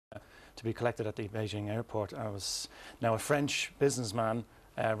to be collected at the Beijing airport. I was now a French businessman,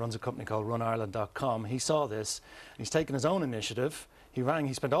 runs a company called RunIreland.com. He saw this, and he's taken his own initiative.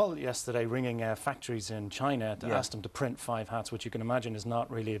 He spent all yesterday ringing factories in China to ask them to print 5 hats, which you can imagine is not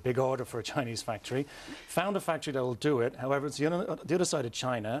really a big order for a Chinese factory. Found a factory that will do it. However, it's the other side of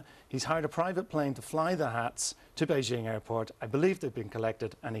China. He's hired a private plane to fly the hats to Beijing airport. I believe they've been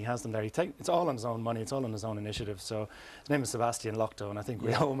collected, and he has them there. It's all on his own money. It's all on his own initiative. So his name is Sebastian Lochto, and I think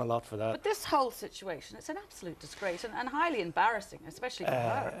we owe him a lot for that. But this whole situation, it's an absolute disgrace and highly embarrassing, especially for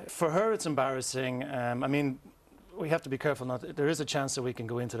her. For her, it's embarrassing. I mean, we have to be careful not. There is a chance that we can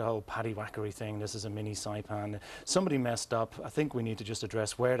go into the whole paddywhackery thing. This is a mini Saipan. Somebody messed up. I think we need to just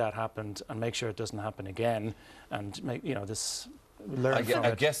address where that happened and make sure it doesn't happen again, and make this.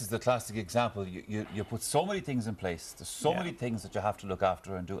 I guess it's the classic example. You put so many things in place. There's so many things that you have to look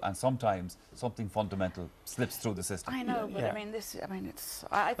after and do, and sometimes something fundamental slips through the system. I know, but I mean,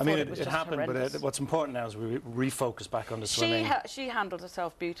 I thought it was just happened, horrendous. but what's important now is we refocus back on the swimming. She handled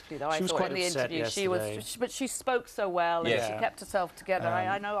herself beautifully, though. She was thought quite in the upset interview yesterday. but she spoke so well, and she kept herself together.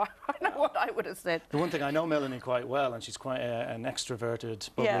 I know what I would have said. The one thing, I know Melanie quite well, and she's quite an extroverted,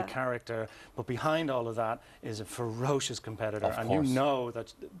 bubbly character. But behind all of that is a ferocious competitor, and you know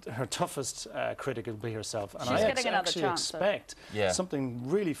that her toughest critic will be herself. And I actually expect something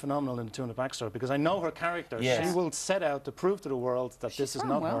really phenomenal in the 200 backstory, because I know her character. She will set out to prove to the world that this is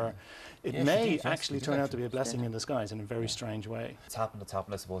not her. It may actually turn out to be a blessing in disguise in a very strange way. It's happened,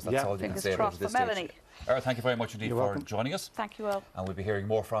 I suppose. That's all you can say about this Melanie. Earl, thank you very much indeed for joining us. Thank you, Earl. And we'll be hearing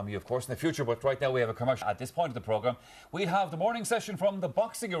more from you, of course, in the future. But right now we have a commercial. At this point of the programme, we have the morning session from the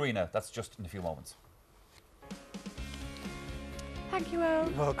boxing arena. That's just in a few moments. Thank you, Earl.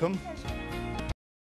 You're welcome.